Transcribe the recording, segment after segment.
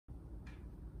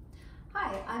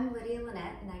Hi, I'm Lydia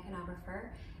Lynette, an iconographer.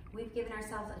 We've given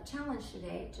ourselves a challenge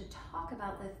today to talk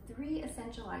about the 3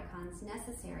 essential icons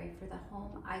necessary for the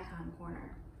home icon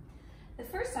corner. The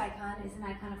first icon is an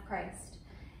icon of Christ.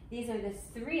 These are the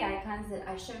 3 icons that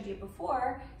I showed you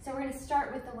before, so we're going to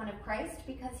start with the one of Christ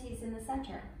because he's in the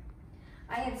center.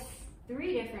 I have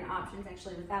 3 different options,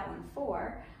 actually with that one,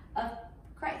 4, of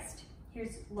Christ.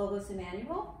 Here's Logos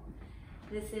Emmanuel.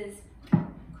 This is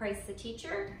Christ the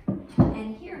teacher.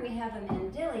 And here we have a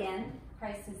Mandelian.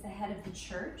 Christ is the head of the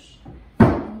church.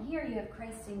 And here you have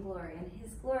Christ in glory. And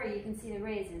his glory, you can see the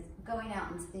rays, is going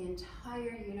out into the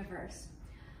entire universe.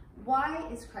 Why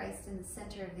is Christ in the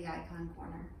center of the icon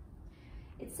corner?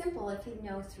 It's simple if you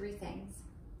know 3 things.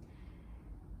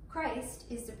 Christ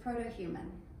is the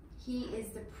proto-human. He is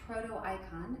the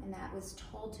proto-icon, and that was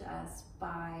told to us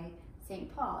by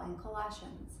St. Paul in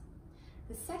Colossians.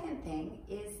 The second thing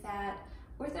is that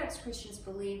Orthodox Christians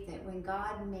believe that when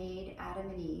God made Adam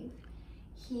and Eve,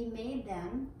 he made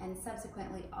them, and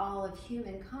subsequently all of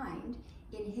humankind,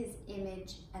 in his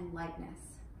image and likeness.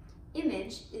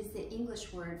 Image is the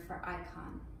English word for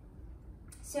icon.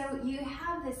 So you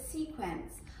have this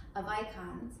sequence of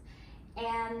icons,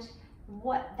 and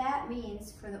what that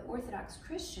means for the Orthodox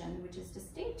Christian, which is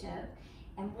distinctive,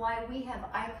 and why we have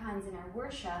icons in our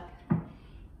worship,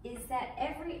 is that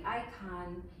every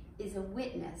icon is a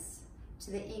witness to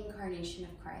the incarnation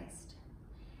of Christ.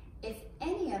 If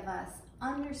any of us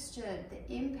understood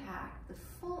the impact, the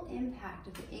full impact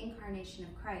of the incarnation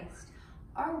of Christ,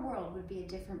 our world would be a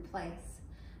different place.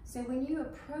 So when you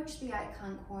approach the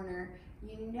icon corner,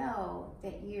 you know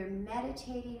that you're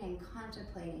meditating and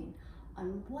contemplating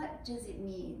on what does it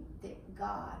mean that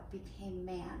God became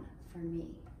man for me.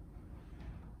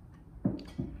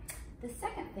 The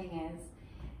second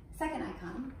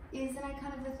icon is an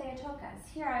icon of the Theotokos.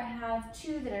 Here I have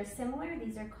 2 that are similar.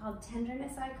 These are called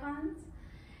tenderness icons.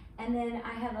 And then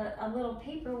I have a little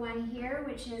paper one here,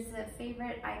 which is a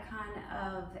favorite icon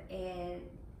of an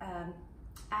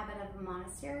abbot of a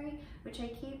monastery, which I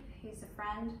keep. He's a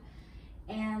friend.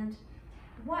 And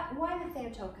why the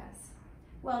Theotokos?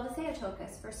 Well, the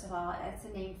Theotokos, first of all, it's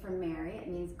a name for Mary. It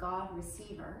means God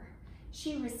receiver.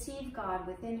 She received God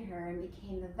within her and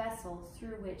became the vessel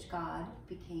through which God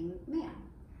became man.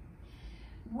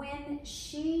 When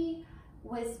she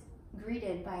was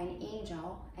greeted by an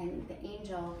angel, and the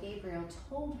angel Gabriel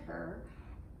told her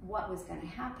what was going to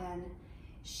happen,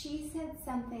 she said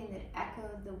something that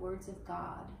echoed the words of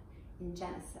God in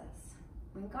Genesis.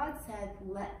 When God said,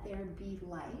 "Let there be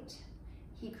light,"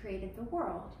 he created the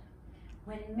world.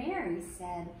 When Mary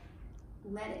said,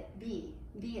 "Let it be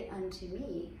it unto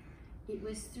me," it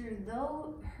was through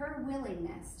her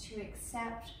willingness to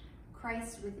accept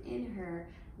Christ within her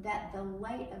that the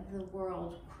light of the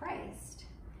world, Christ,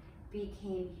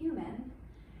 became human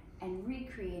and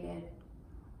recreated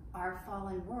our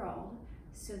fallen world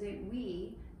so that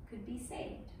we could be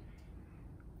saved.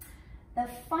 The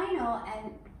final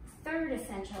and third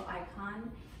essential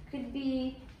icon could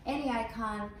be any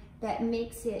icon that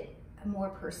makes it more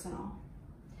personal.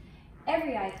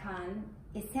 Every icon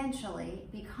essentially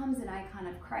becomes an icon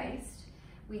of Christ.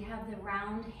 We have the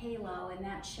round halo, and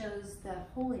that shows the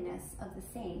holiness of the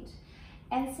saint.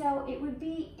 And so it would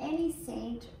be any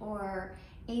saint or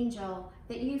angel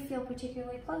that you feel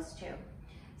particularly close to.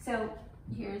 So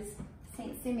here's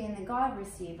Saint Simeon, the God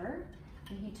receiver,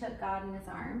 and he took God in his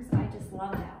arms. I just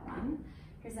love that one.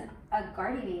 Here's a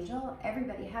guardian angel.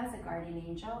 Everybody has a guardian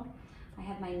angel. I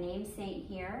have my name saint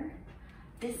here.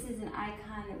 This is an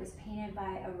icon that was painted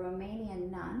by a Romanian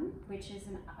nun, which is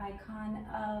an icon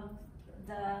of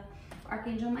the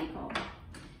Archangel Michael.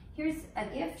 Here's a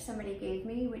gift somebody gave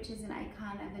me, which is an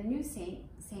icon of a new saint,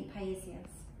 Saint Paisius.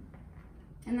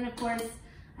 And then, of course,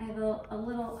 I have a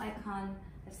little icon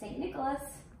of Saint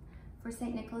Nicholas for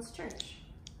Saint Nicholas Church.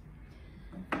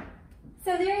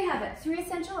 So there you have it, 3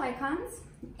 essential icons.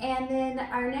 And then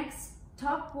our next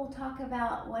talk, we'll talk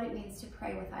about what it means to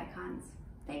pray with icons.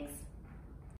 Thanks.